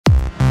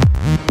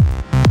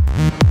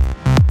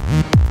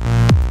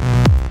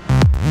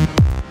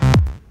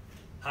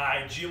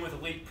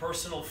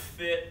Personal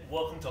Fit.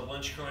 Welcome to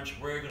Lunch Crunch.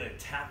 We're going to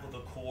tackle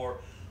the core,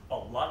 a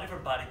lot of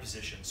different body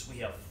positions. We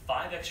have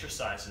 5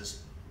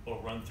 exercises. We'll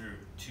run through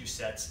 2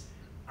 sets.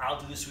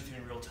 I'll do this with you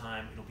in real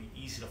time. It'll be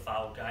easy to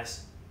follow,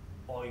 guys.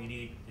 All you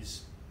need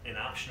is an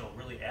optional,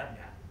 really, ab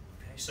mat.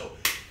 Okay, so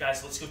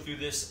guys, let's go through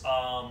this.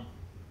 We're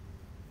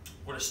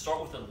going to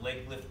start with a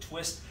leg lift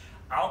twist.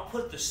 I'll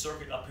put the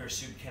circuit up here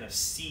so you can kind of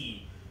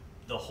see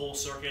the whole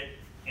circuit.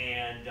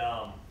 And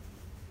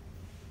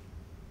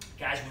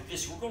guys, with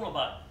this, we're going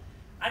about,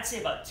 I'd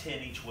say about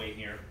 10 each way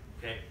here,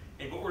 okay?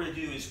 And what we're gonna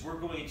do is we're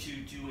going to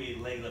do a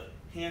leg lift.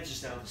 Hands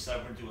just down to the side,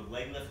 we're gonna do a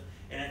leg lift.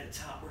 And at the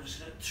top, we're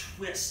just gonna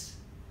twist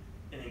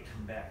and then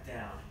come back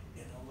down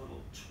in a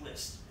little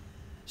twist.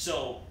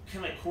 So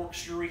kind of like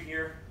corkscrew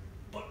here,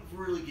 but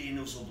really getting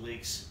those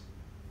obliques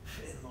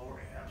and lower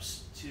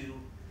abs too.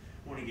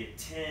 We're gonna get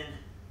 10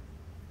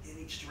 in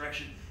each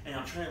direction. And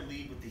I'm trying to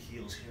lead with the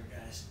heels here,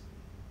 guys.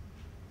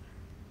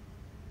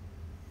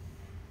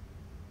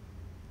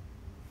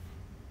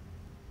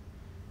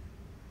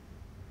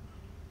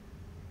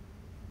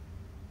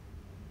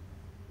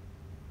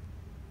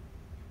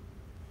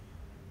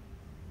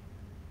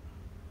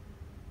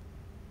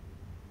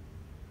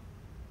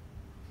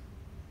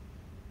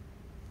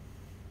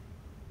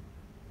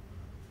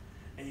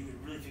 And you can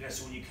really feel, guys,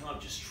 so when you come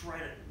up, just try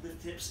to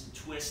lift hips and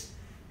twist,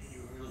 and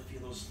you really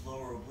feel those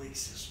lower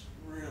obliques just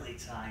really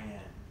tie in.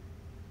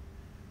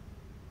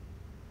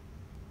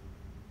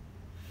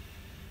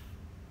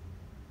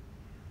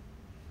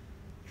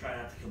 Try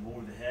not to come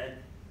over the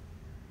head.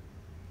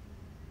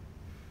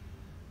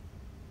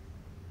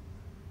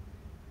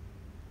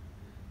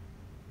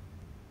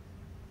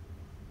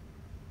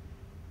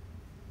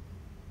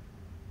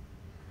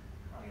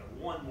 I got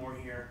one more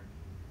here.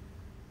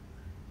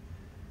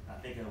 I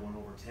think I went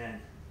over 10.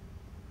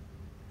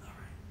 All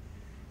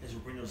right, as we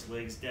bring those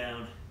legs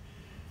down,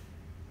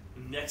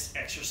 next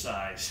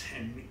exercise,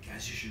 and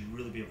guys, you should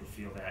really be able to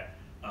feel that.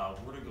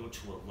 We're gonna go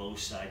to a low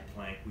side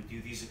plank. We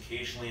do these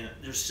occasionally, and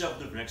there's several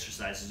different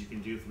exercises you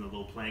can do from the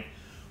low plank.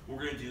 We're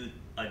gonna do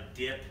a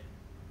dip,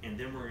 and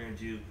then we're gonna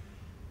do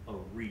a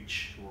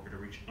reach. We're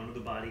gonna reach under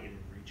the body and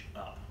reach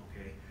up,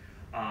 okay?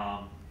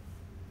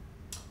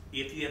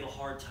 If you have a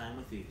hard time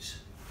with these,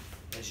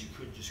 as you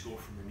could just go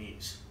from the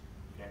knees,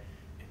 okay?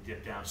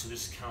 Dip down. So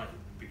this is kind of like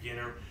a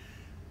beginner.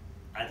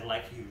 I'd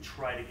like you to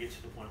try to get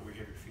to the point where you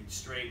have your feet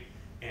straight,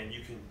 and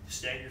you can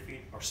stagger your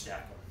feet or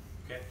stack them,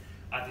 okay?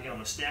 I think I'm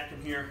gonna stack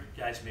them here.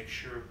 Guys, make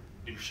sure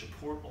your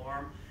support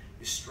arm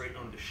is straight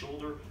on the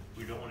shoulder.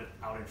 We don't want it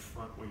out in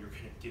front where you're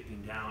kind of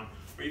dipping down,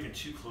 or even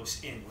too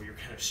close in where you're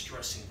kind of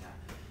stressing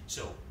that.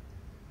 So,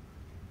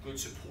 good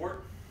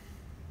support.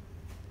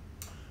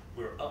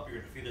 We're up,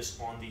 you're gonna feel this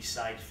on the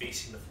side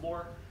facing the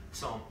floor.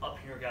 So I'm up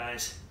here,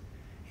 guys,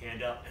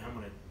 hand up, and I'm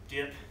gonna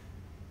dip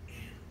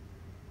and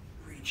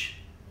reach.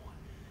 1,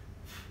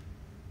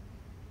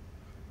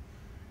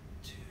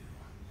 2,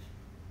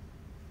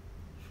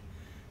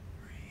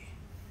 3,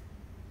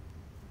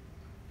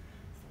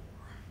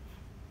 4,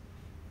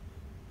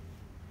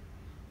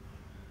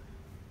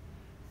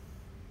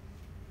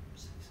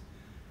 6, 7,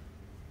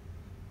 8.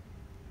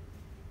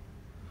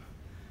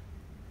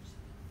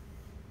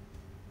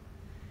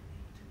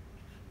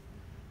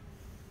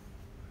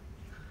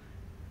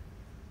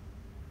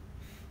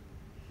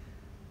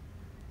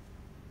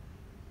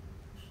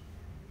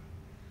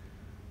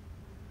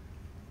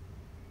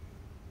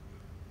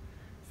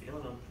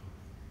 Feeling them.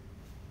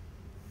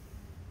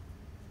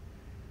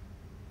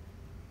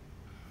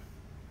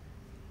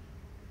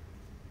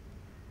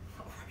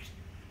 All right,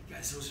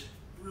 guys, those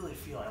really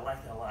feel, I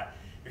like that a lot.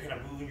 You're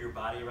kind of moving your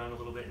body around a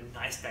little bit,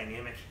 nice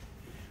dynamic.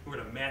 We're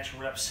gonna match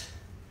reps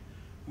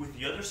with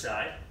the other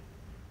side.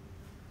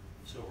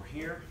 So we're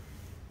here,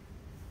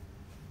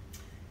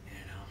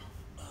 and up,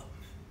 and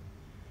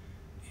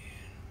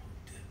we'll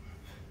dip.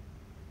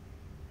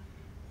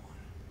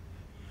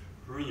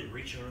 1, really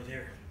reach over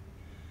there.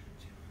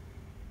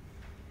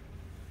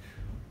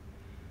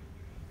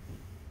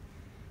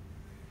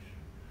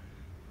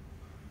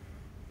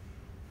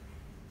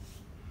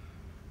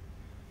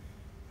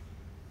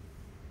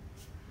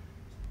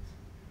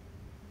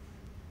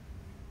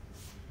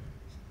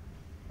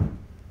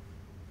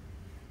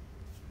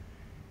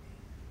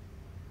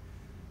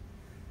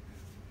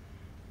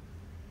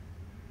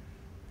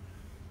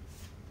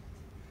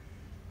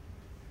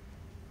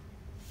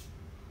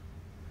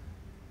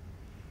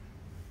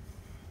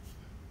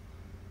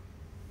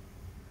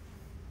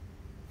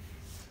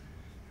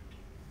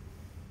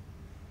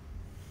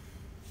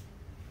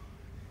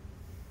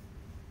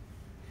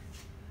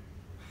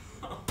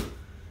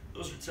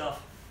 Those are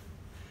tough.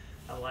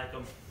 I like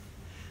them.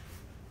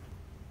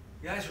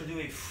 Guys, we're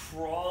doing a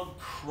frog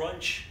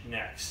crunch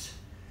next.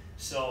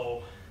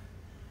 So,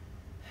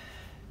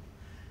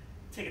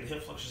 taking the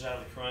hip flexors out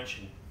of the crunch,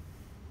 and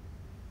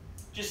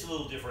just a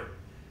little different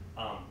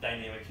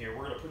dynamic here.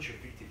 We're gonna put your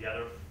feet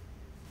together.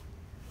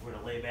 We're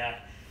gonna lay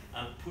back.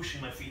 I'm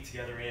pushing my feet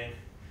together in.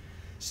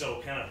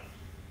 So kind of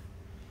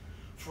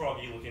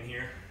froggy looking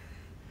here.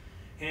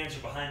 Hands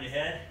are behind the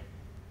head.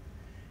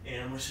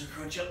 And I'm just gonna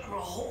crunch up. I'm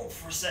gonna hold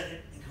for a second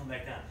and come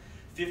back down.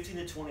 15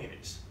 to 20 of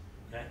these,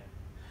 okay?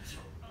 So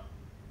up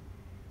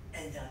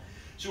and down.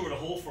 So we're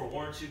gonna hold for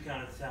 1 or 2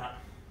 count at the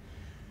top.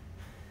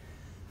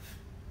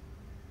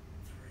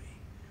 3.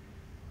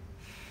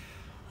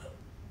 Up.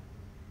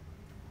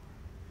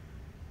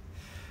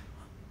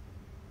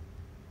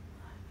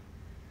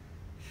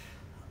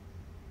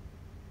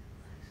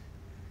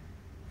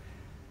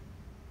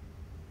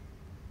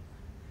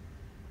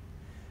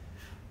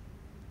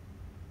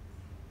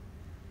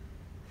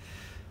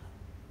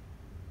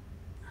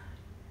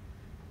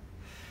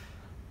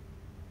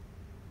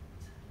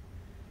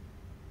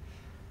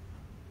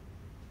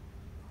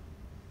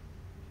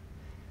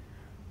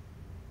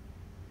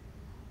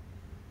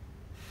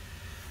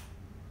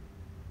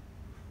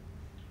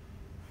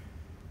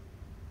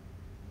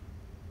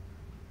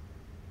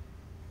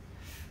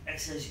 5.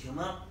 Exhale as you come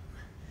up.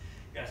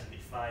 Guys, I'll be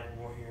 5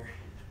 more here.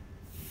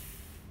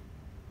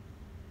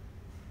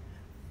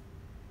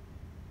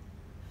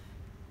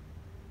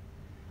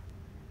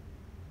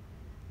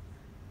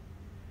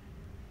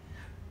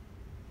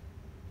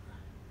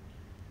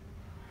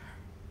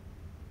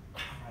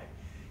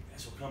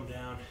 We'll come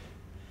down.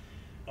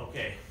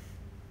 Okay.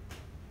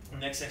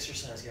 Next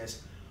exercise,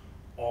 guys.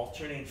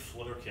 Alternating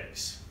flutter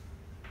kicks.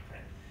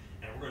 Okay.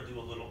 And we're gonna do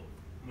a little.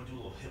 I'm gonna do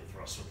a little hip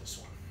thrust with this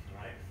one.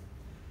 All right.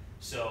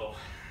 So,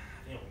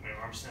 my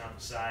arms down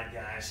the side,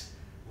 guys.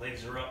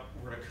 Legs are up.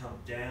 We're gonna come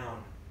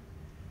down.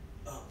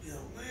 Up.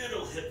 A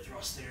little hip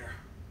thrust there.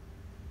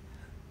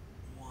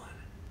 1,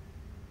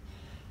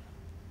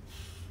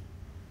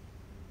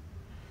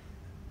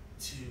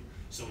 2.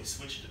 So we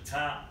switch to the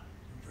top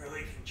and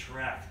really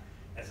contract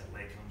as the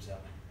leg comes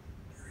up.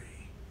 3,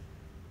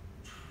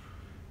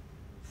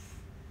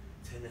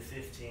 10 to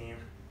 15.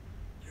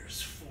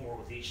 There's 4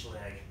 with each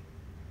leg.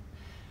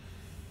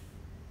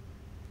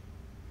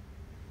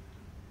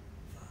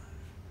 5,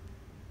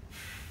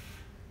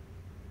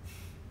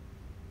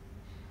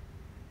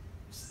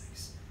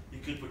 6. You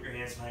could put your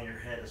hands behind your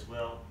head as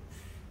well.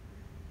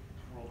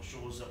 Roll the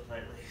shoulders up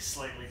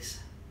slightly.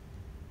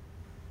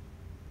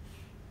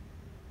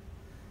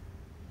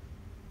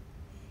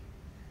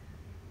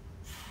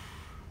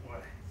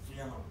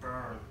 Feel a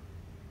burn.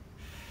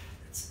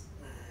 It's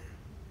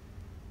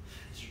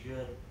you're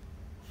good.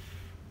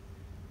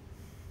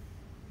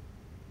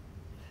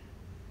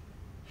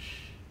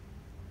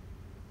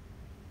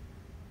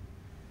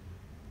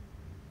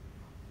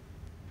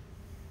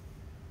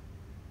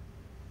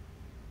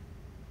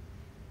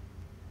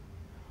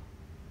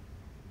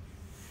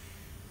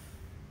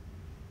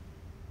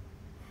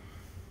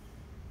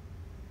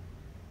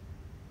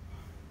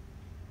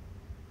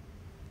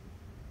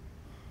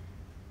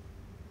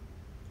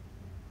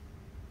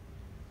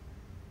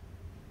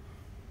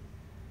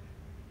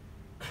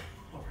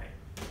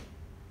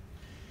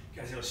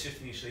 Guys, I was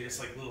shifting usually. It's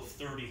like little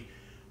 30,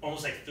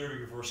 almost like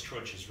 30 reverse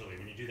crunches, really.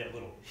 When you do that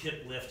little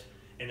hip lift,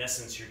 in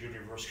essence, you're doing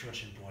reverse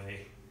crunch, and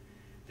boy,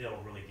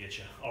 they'll really get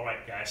you. All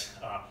right, guys,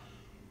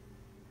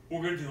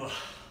 we're gonna do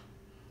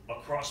a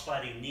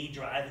crossbody knee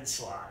drive and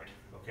slide.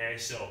 Okay,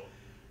 so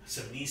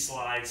some knee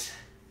slides.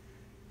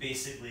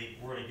 Basically,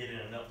 we're gonna get in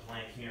an up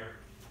plank here,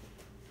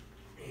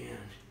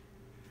 and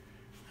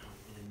I don't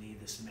really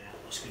need this mat.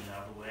 Let's get it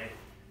out of the way.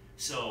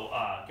 So,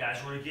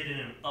 guys, we're gonna get in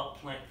an up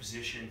plank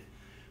position.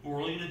 We're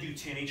only going to do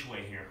 10 each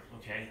way here,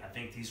 okay? I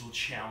think these will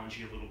challenge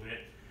you a little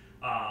bit.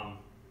 And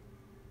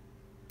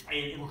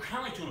we're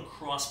kind of like doing a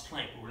cross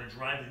plank. We're going to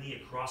drive the knee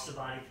across the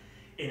body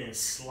and then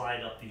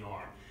slide up the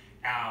arm.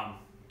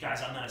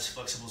 Guys, I'm not as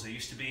flexible as I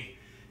used to be.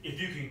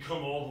 If you can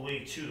come all the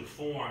way to the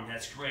forearm,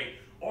 that's great.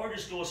 Or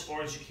just go as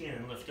far as you can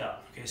and lift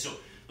up. Okay, so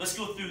let's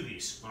go through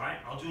these, all right?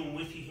 I'll do them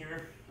with you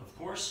here, of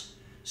course.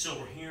 So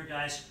we're here,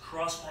 guys.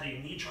 Cross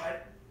body knee drive,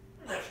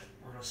 lift.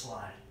 We're going to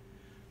slide.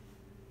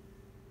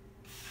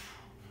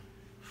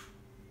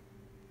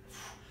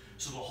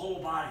 So the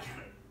whole body kind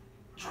of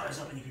drives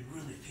up and you can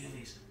really feel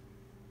these.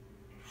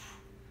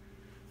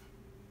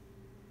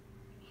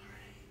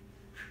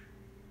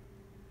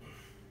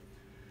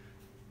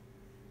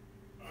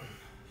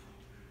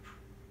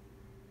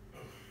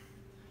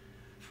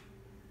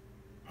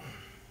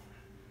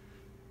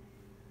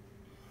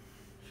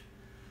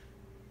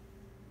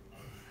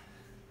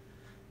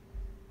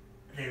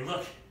 They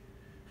look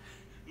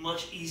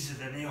much easier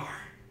than they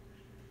are.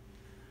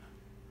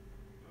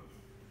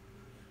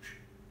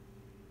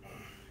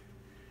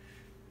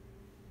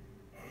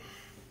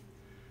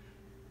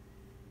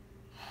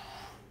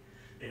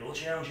 They will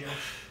challenge you.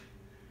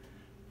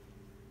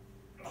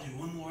 I'll do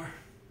one more.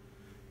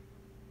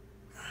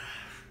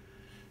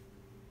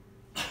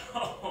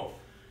 Oh,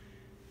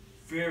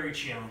 very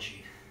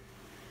challenging.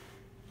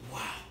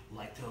 Wow,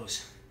 like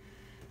those.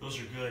 Those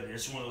are good.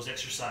 It's one of those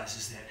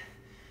exercises that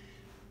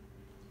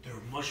they're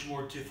much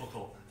more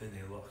difficult than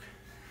they look.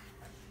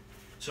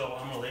 So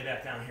I'm gonna lay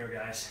back down here,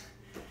 guys,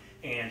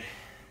 and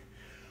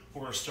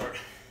we're gonna start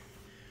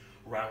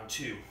round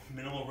 2.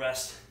 Minimal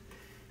rest.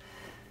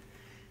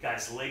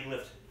 Guys, leg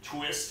lift,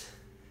 twist.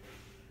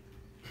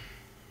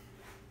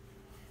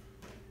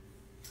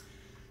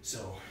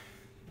 So,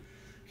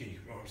 okay, you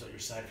arms out your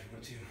side if you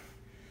want to.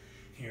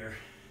 Here,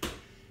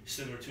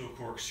 similar to a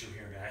corkscrew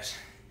here, guys.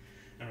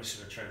 I'm just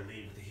gonna try to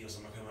lead with the heels.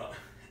 I'm gonna come up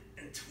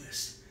and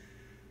twist.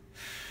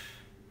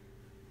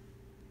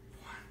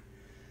 1.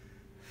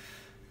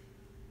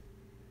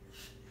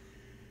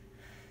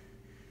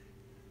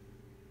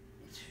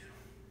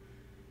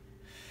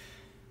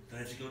 Don't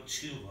have to go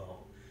too low.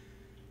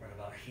 Right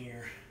about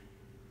here.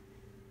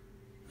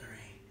 3.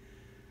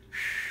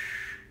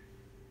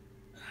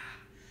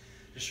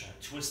 Just try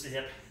to twist the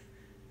hip.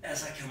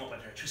 As I come up, I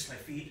try to twist my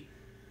feet.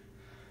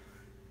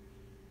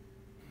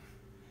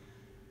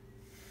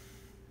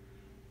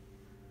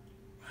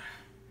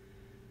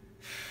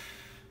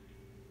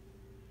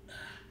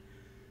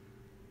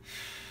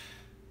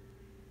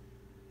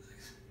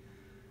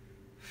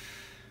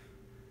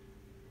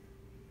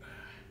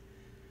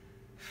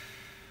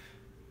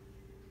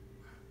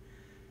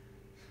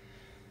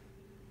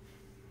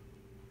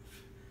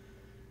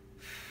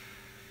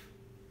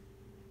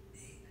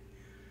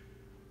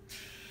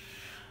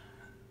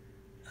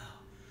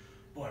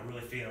 Boy, I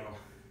really feel them.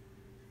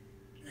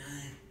 9.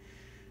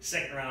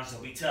 Second rounds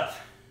will be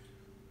tough.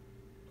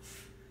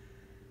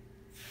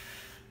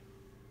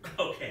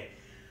 Okay,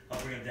 I'll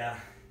bring them down.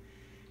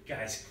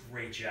 Guys,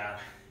 great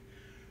job.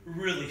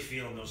 Really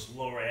feeling those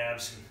lower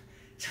abs and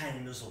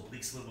tightening those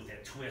obliques a little with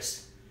that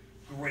twist.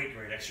 Great,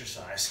 great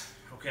exercise.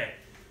 Okay,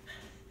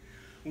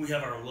 we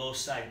have our low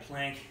side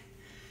plank,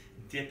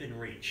 dip and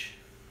reach.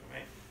 All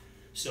right,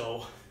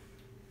 so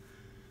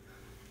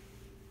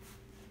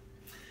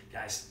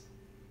guys,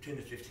 10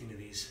 to 15 of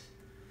these.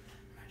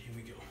 All right, here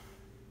we go.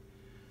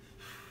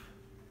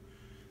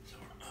 So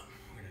we're up,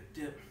 we're gonna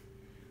dip.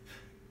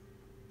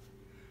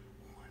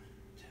 1,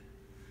 dip.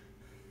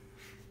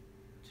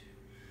 2,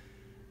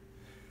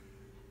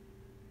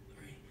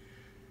 3.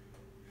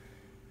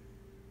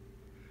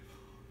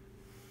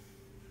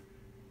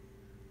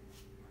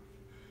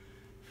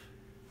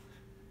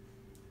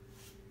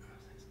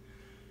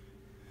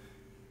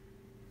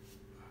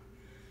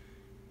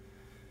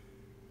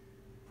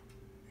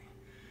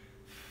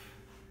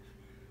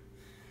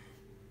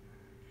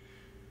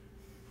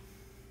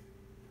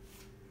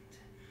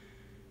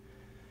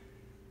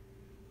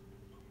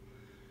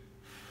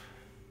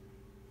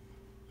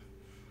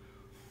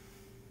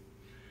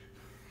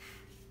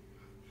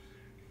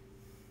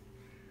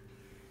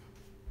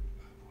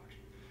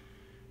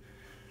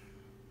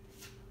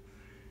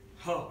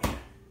 4. Oh man,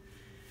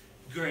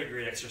 great,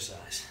 great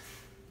exercise.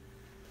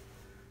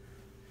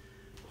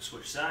 We'll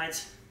switch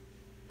sides.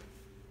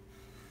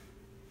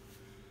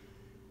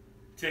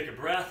 Take a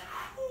breath.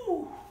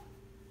 Whew.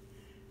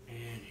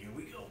 And here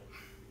we go.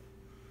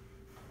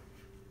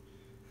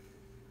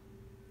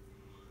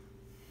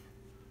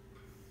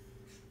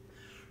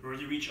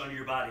 Really reach under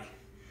your body.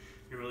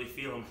 You really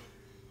feel them.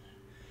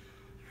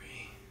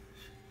 3.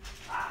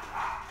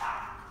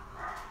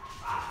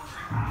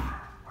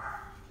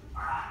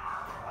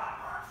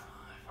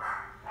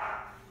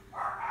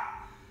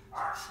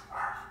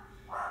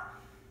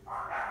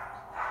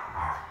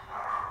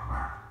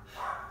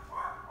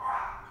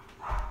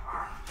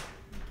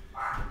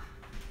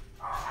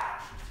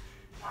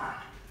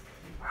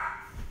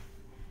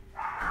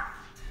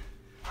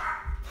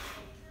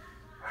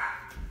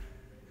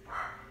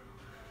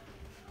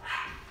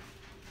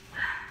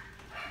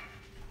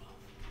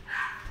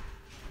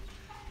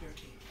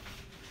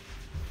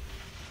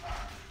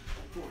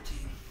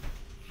 14.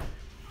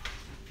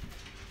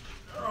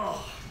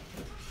 Oh,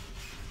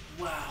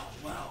 wow,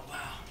 wow,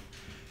 wow.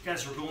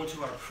 Guys, we're going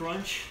to our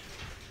crunch.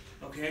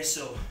 Okay,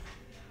 so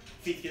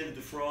feet together into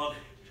frog,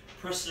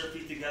 press our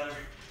feet together,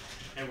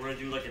 and we're gonna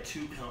do like a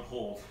 2-count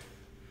hold.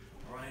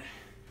 All right,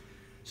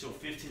 so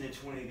 15 to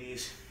 20 of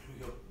these. Here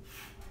we go.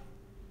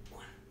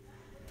 1,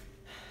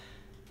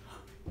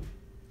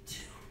 2,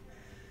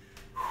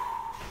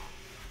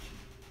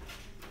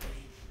 3,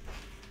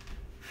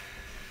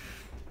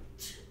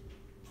 2,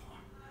 4,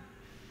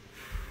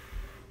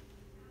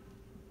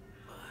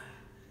 5,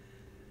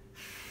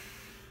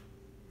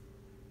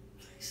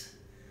 6,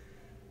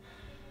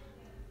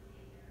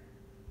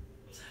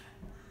 7,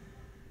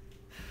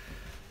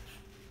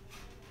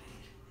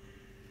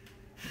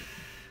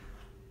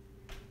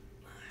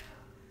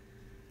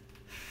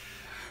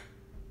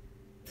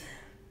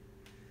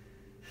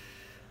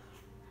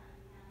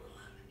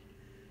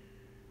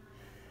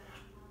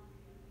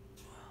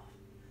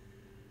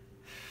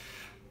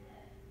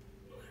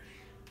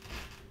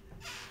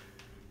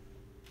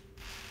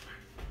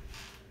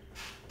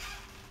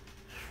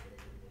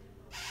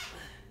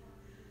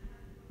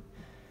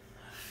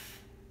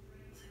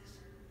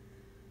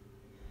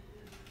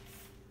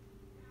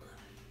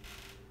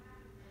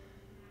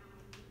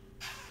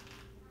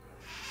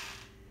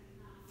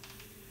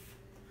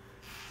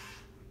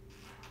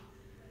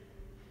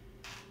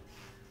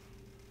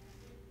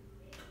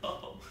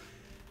 oh,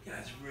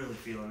 guys, really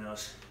feeling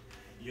those.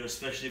 You know,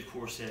 especially of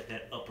course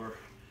that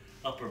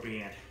upper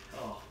band.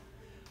 Oh,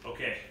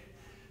 okay.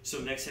 So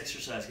next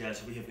exercise,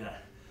 guys, we have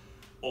got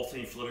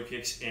alternating flutter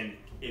kicks, and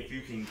if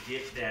you can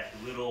get that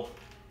little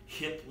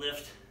hip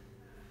lift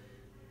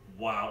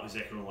wow, is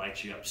that going to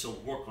light you up? So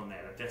work on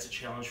that. If that's a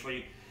challenge for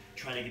you,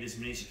 try to get as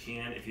many as you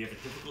can. If you have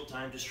a difficult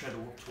time, just try to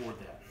work toward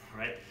that, all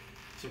right?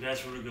 So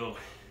guys, we're going to go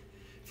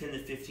 10 to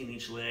 15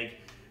 each leg.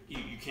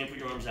 You can't put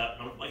your arms out. I'm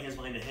going to put my hands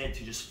behind the head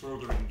to just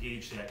further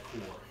engage that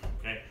core,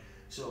 okay?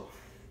 So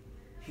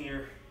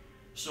here,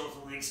 start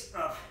with the legs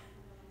up,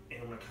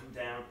 and I'm going to come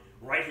down.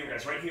 Right here,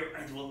 guys, right here,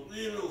 I do a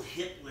little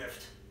hip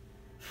lift.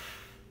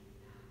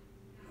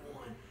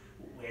 One,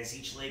 as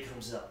each leg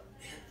comes up,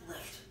 hip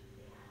lift.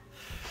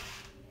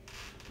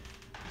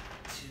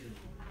 Two.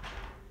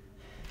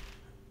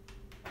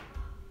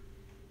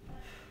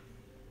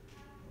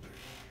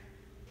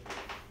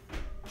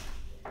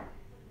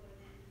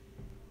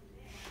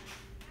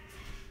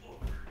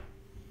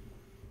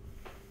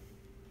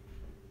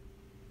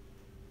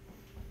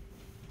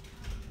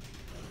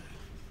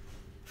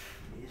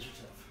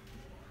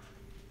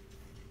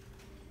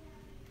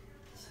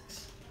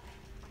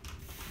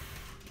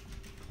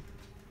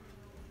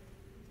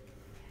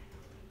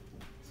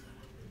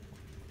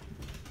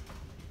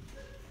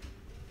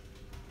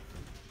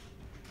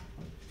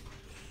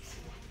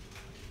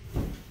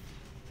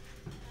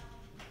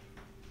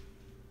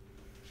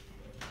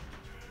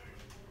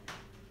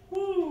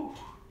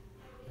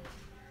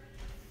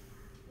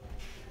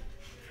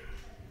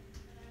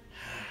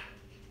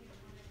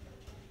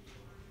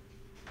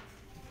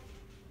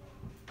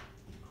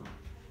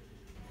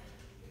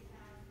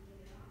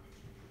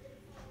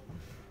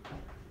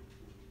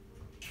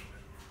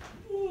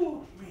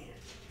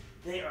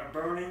 They are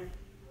burning.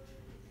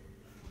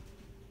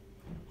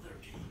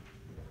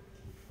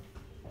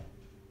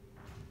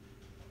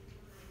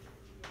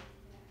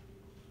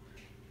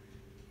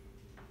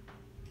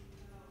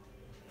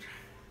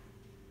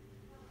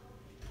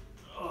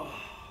 Oh,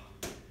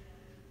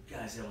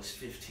 guys, that was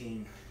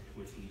 15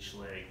 with each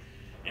leg,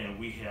 and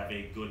we have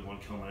a good one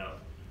coming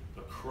up.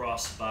 The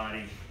cross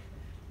body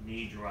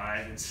knee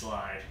drive and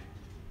slide.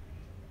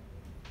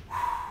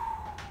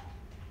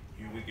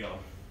 Here we go.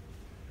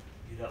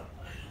 Get up.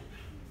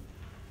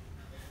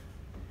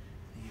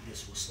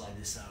 We'll slide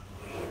this out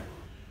over here.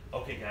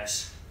 Okay,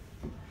 guys.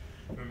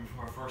 Remember from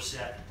our first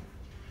set,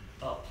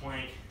 up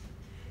plank,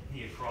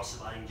 knee across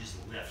the body, and just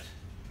lift.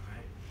 All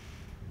right.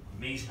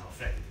 Amazing how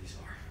effective these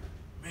are.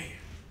 Man.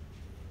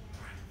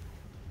 All right.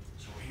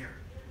 So we're here.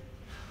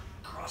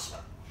 Cross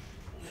up,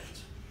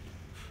 lift.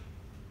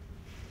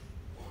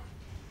 One,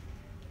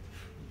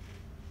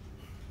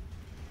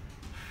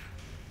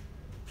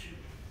 two.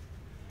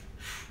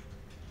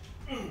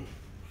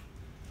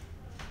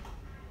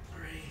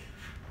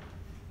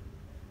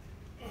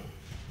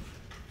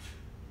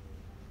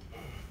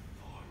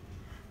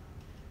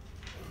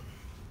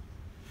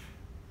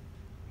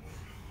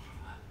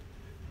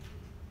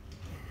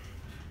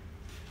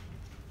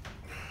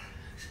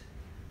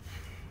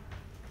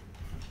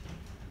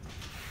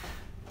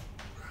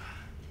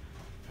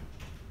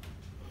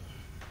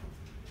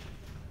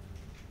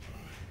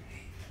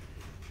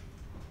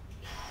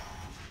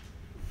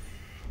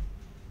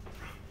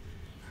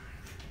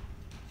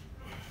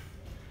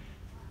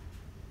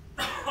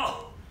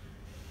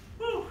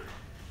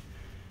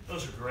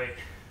 Those are great.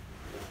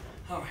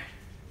 All right.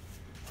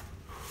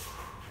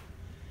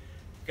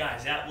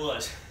 Guys, that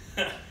was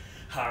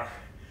our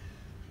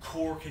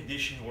core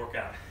conditioning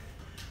workout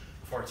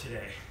for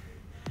today.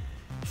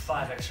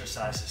 5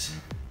 exercises,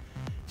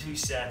 2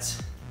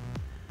 sets,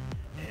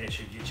 and it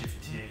should get you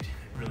fatigued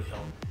and really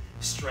help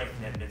strengthen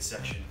that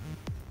midsection.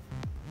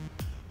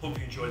 Hope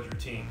you enjoyed the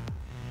routine.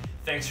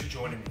 Thanks for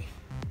joining me.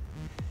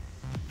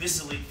 This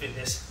is Elite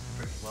Fitness,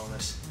 bringing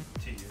wellness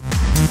to you.